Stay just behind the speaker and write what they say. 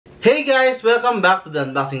Hey guys! Welcome back to the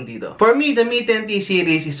Unboxing Tito. For me, the Mi 10T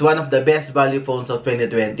series is one of the best value phones of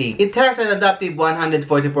 2020. It has an adaptive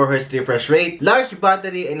 144Hz refresh rate, large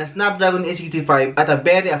battery, and a Snapdragon 865 at a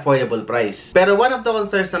very affordable price. Pero one of the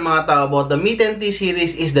concerns ng mga tao about the Mi 10T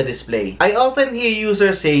series is the display. I often hear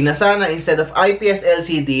users say na sana instead of IPS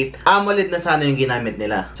LCD, AMOLED na sana yung ginamit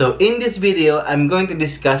nila. So in this video, I'm going to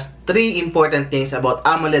discuss 3 important things about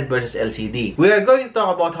AMOLED versus LCD. We are going to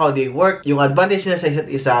talk about how they work, yung advantage nila sa isa't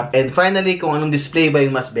isa, and finally, kung anong display ba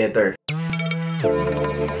yung mas better.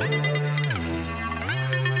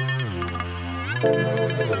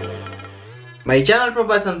 My channel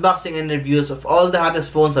provides unboxing and reviews of all the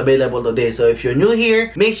hottest phones available today. So if you're new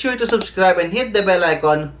here, make sure to subscribe and hit the bell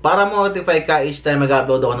icon para ma-notify ka each time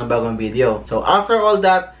mag-upload ako ng bagong video. So after all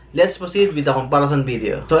that, let's proceed with the comparison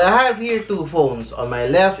video. So I have here two phones. On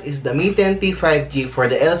my left is the Mi 10T 5G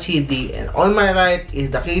for the LCD, and on my right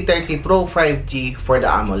is the K30 Pro 5G for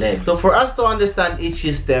the AMOLED. So for us to understand each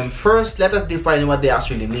system, first let us define what they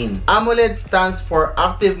actually mean. AMOLED stands for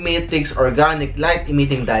Active Matrix Organic Light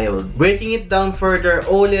Emitting Diode. Breaking it down further,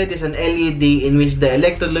 OLED is an LED in which the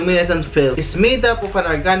electroluminescent film is made up of an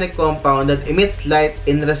organic compound that emits light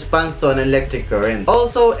in response to an electric current.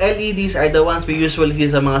 Also, LEDs are the ones we usually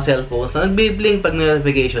see sa mga cellphones na nagbi-blink pag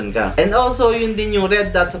notification ka. And also, yun din yung red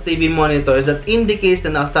dot sa TV monitors that indicates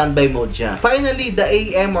na naka-standby mode siya. Finally, the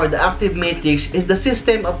AM or the active matrix is the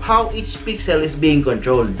system of how each pixel is being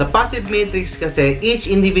controlled. Sa passive matrix kasi, each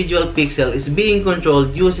individual pixel is being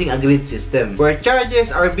controlled using a grid system where charges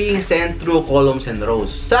are being sent through columns and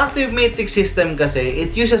rows. Sa active matrix system kasi,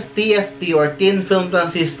 it uses TFT or thin film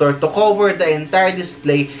transistor to cover the entire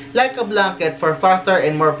display like a blanket for faster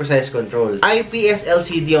and more precise control. IPS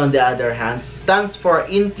LCD on the other hand stands for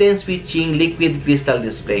in-plane switching liquid crystal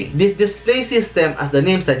display. This display system, as the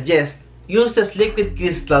name suggests, uses liquid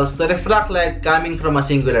crystals to refract light coming from a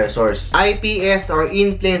singular source. IPS or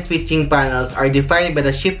in-plane switching panels are defined by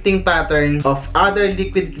the shifting pattern of other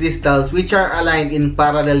liquid crystals which are aligned in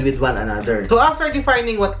parallel with one another. So after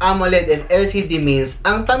defining what AMOLED and LCD means,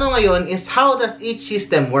 ang tanong ngayon is how does each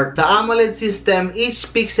system work? Sa AMOLED system, each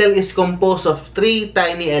pixel is composed of 3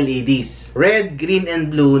 tiny LEDs. Red, green, and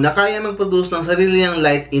blue na kaya mag-produce ng sarili niyang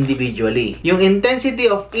light individually. Yung intensity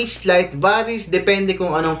of each light varies depende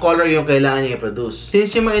kung anong color yung kailangan niya i-produce.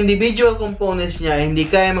 Since yung mga individual components niya hindi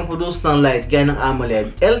kaya mag-produce ng light gaya ng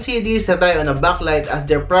AMOLED, LCDs rely on a backlight as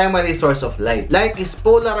their primary source of light. Light is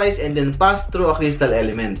polarized and then passed through a crystal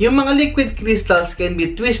element. Yung mga liquid crystals can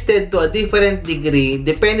be twisted to a different degree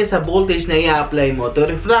depende sa voltage na i-apply mo to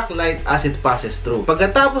refract light as it passes through.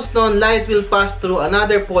 Pagkatapos nun, light will pass through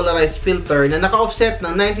another polarized filter na naka-offset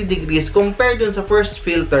ng 90 degrees compared dun sa first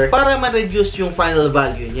filter para ma-reduce yung final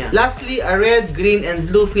value niya. Lastly, a red, green, and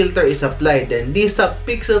blue filter is applied. Then these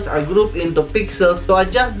sub-pixels are grouped into pixels to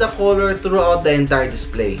adjust the color throughout the entire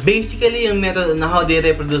display. Basically, yung method na how they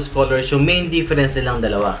reproduce colors, yung main difference nilang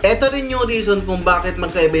dalawa. Ito rin yung reason kung bakit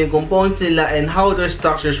magkaiba yung components nila and how their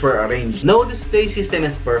structures were arranged. No display system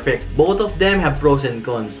is perfect. Both of them have pros and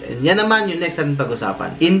cons. And yan naman yung next natin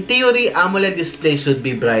pag-usapan. In theory, AMOLED display should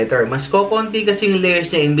be brighter. Mas kokonti kasing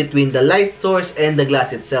layers niya in between the light source and the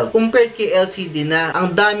glass itself compared kay LCD na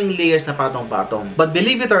ang daming layers na patong-patong. But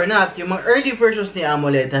believe it or not, yung mga early versions ni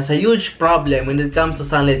AMOLED has a huge problem when it comes to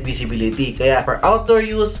sunlight visibility. Kaya for outdoor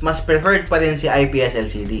use, mas preferred pa rin si IPS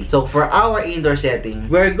LCD. So for our indoor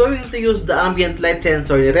setting, we're going to use the ambient light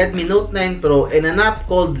sensor ni Redmi Note 9 Pro and an app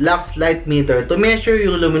called Lux Light Meter to measure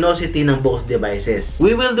yung luminosity ng both devices.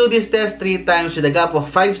 We will do this test 3 times with a gap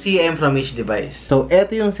of 5 cm from each device. So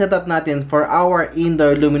eto yung setup natin for our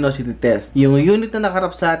indoor luminosity test. Yung unit na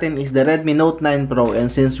nakarap sa atin is the Redmi Note 9 Pro, and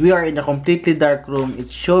since we are in a completely dark room, it's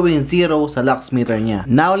showing 0 sa lux meter niya.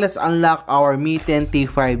 Now let's unlock our Mi 10T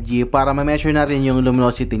 5G para ma-measure natin yung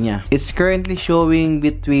luminosity niya. It's currently showing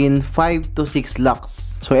between 5 to 6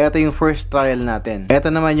 lux. So ito yung first trial natin. Ito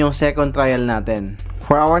naman yung second trial natin.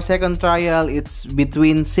 For our second trial, it's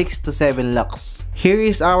between 6 to 7 lux. Here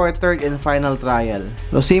is our third and final trial.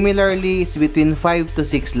 So similarly, it's between 5 to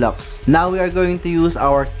 6 lux. Now we are going to use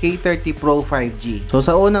our K30 Pro 5G. So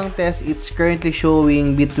sa unang test, it's currently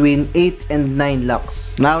showing between 8 and 9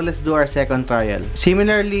 lux. Now let's do our second trial.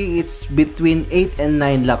 Similarly, it's between 8 and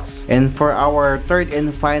 9 lux. And for our third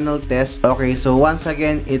and final test, okay, so once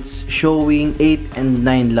again, it's showing 8 and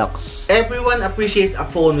 9 lux. Everyone appreciates a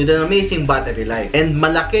phone with an amazing battery life. And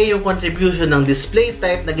malaki yung contribution ng display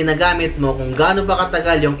type na ginagamit mo kung gaano gaano ba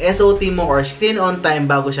katagal yung SOT mo or screen on time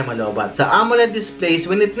bago siya malobat. Sa AMOLED displays,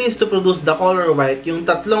 when it needs to produce the color white, yung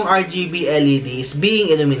tatlong RGB LED is being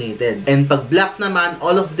illuminated. And pag black naman,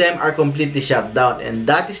 all of them are completely shut down. And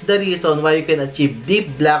that is the reason why you can achieve deep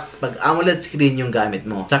blacks pag AMOLED screen yung gamit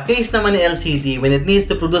mo. Sa case naman ni LCD, when it needs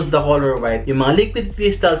to produce the color white, yung mga liquid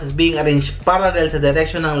crystals is being arranged parallel sa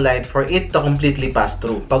direction ng light for it to completely pass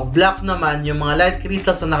through. Pag black naman, yung mga light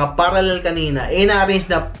crystals na naka-parallel kanina, na-arrange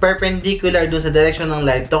na perpendicular dun sa direction ng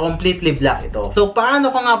light to completely black ito. So, paano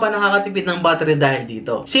ka nga ba nakakatipid ng battery dahil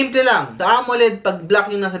dito? Simple lang. Sa AMOLED, pag black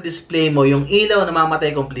yung nasa display mo, yung ilaw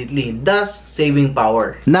namamatay completely, thus saving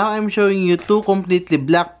power. Now, I'm showing you two completely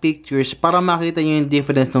black pictures para makita nyo yung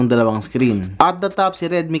difference ng dalawang screen. At the top, si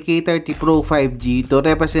Redmi K30 Pro 5G to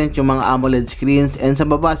represent yung mga AMOLED screens, and sa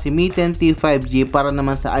baba, si Mi 10T 5G para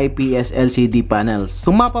naman sa IPS LCD panels.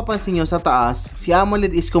 Kung mapapansin nyo sa taas, si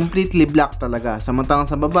AMOLED is completely black talaga. Samantalang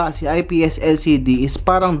sa baba, si IPS LCD is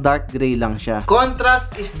parang dark gray lang siya.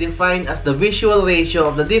 Contrast is defined as the visual ratio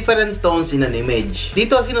of the different tones in an image.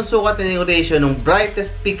 Dito, sinusukat nila yung ratio ng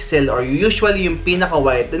brightest pixel or usually yung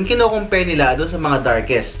pinaka-white, then kino-compare nila doon sa mga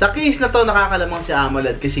darkest. Sa case na to, nakakalamang si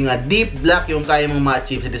AMOLED kasi nga deep black yung kaya mong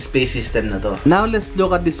ma-achieve sa display system na to. Now, let's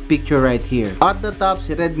look at this picture right here. At the top,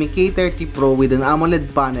 si Redmi K30 Pro with an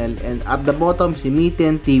AMOLED panel, and at the bottom, si Mi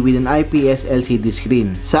 10T with an IPS LCD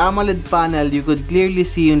screen. Sa AMOLED panel, you could clearly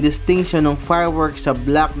see yung distinction ng fireworks sa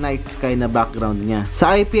black night sky na background niya.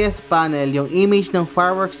 Sa IPS panel, yung image ng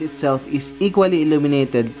fireworks itself is equally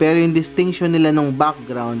illuminated, pero yung distinction nila ng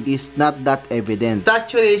background is not that evident.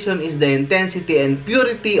 Saturation is the intensity and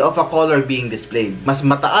purity of a color being displayed. Mas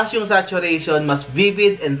mataas yung saturation, mas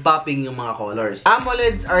vivid and popping yung mga colors.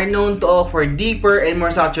 AMOLEDs are known to offer deeper and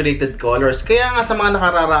more saturated colors. Kaya nga sa mga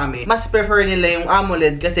nakararami, mas prefer nila yung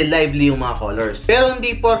AMOLED kasi lively yung mga colors. Pero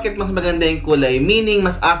hindi porket mas maganda yung kulay, meaning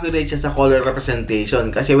mas accurate siya sa color representation.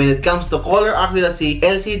 Kasi when it comes to color accuracy,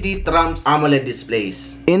 LCD trumps AMOLED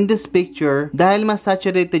displays. In this picture, dahil mas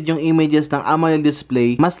saturated yung images ng AMOLED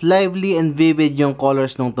display, mas lively and vivid yung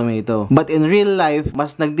colors ng tomato. But in real life,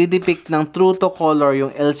 mas nagdidepict ng true to color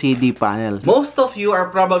yung LCD panel. Most of you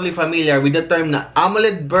are probably familiar with the term na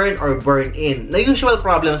AMOLED burn or burn-in, na usual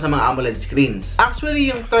problem sa mga AMOLED screens.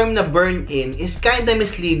 Actually, yung term na burn-in is kinda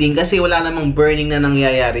misleading kasi wala namang burning na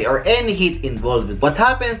nangyayari or any heat involved. What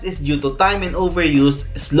happens is due to time and overuse,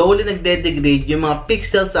 slowly nagde-degrade yung mga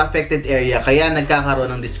pixels sa affected area kaya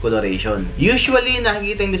nagkakaroon ng discoloration. Usually,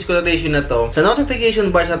 nakikita yung discoloration na to sa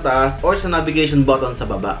notification bar sa taas or sa navigation button sa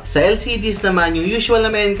baba. Sa LCDs naman, yung usual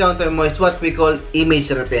na may encounter mo is what we call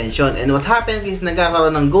image retention. And what happens is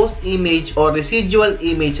nagkakaroon ng ghost image or residual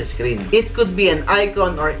image sa screen. It could be an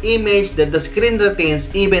icon or image that the screen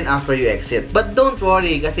retains even after you exit. But don't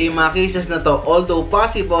worry kasi yung mga cases na to, although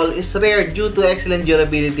possible, is rare due to excellent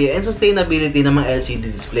durability and sustainability ng mga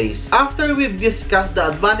LCD displays. After we've discussed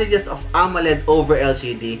the advantages of AMOLED over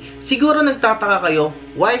LCD, siguro nagtataka kayo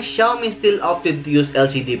why Xiaomi still opted to use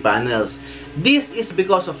LCD panels. This is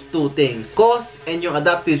because of two things, cost and yung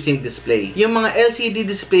adaptive sync display. Yung mga LCD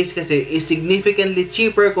displays kasi is significantly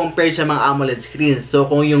cheaper compared sa mga AMOLED screens. So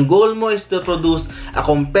kung yung goal mo is to produce a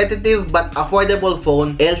competitive but affordable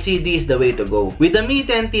phone, LCD is the way to go. With the Mi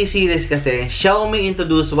 10T series kasi, Xiaomi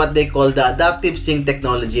introduced what they call the adaptive sync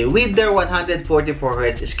technology with their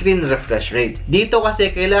 144Hz screen refresh rate. Dito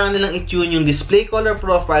kasi kailangan nilang i-tune yung display color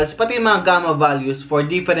profiles pati mga gamma values for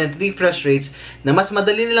different refresh rates na mas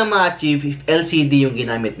madali nilang ma-achieve if LCD yung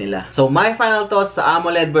ginamit nila. So my final thoughts sa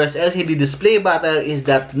AMOLED versus LCD display battle is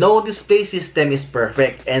that no display system is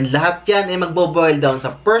perfect and lahat yan ay magbo-boil down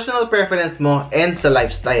sa personal preference mo and sa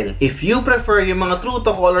lifestyle. If you prefer yung mga true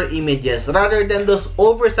to color images rather than those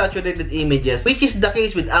oversaturated images, which is the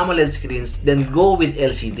case with AMOLED screens, then go with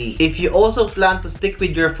LCD. If you also plan to stick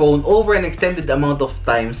with your phone over an extended amount of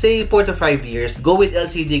time, say 4 to 5 years, go with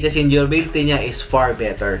LCD kasi yung durability niya is far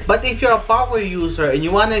better. But if you're a power user and you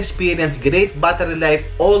wanna experience great battery life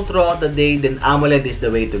all throughout the day, then AMOLED is the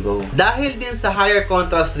way to go. Dahil din sa higher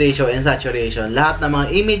contrast ratio and saturation, lahat ng mga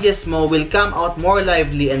images mo will come out more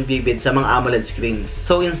lively and vivid sa mga AMOLED screens.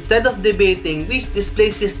 So instead of debating which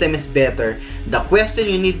display system is better, the question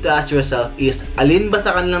you need to ask yourself is, alin ba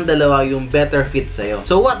sa kanilang dalawa yung better fit sa'yo?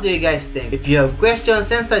 So what do you guys think? If you have questions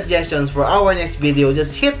and suggestions for our next video,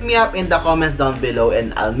 just hit me up in the comments down below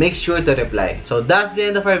and I'll make sure to reply. So that's the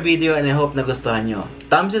end of our video and I hope nagustuhan nyo.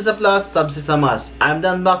 Thumbs is a plus, subs is a must. I'm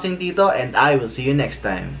the Unboxing Tito and I will see you next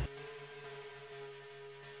time.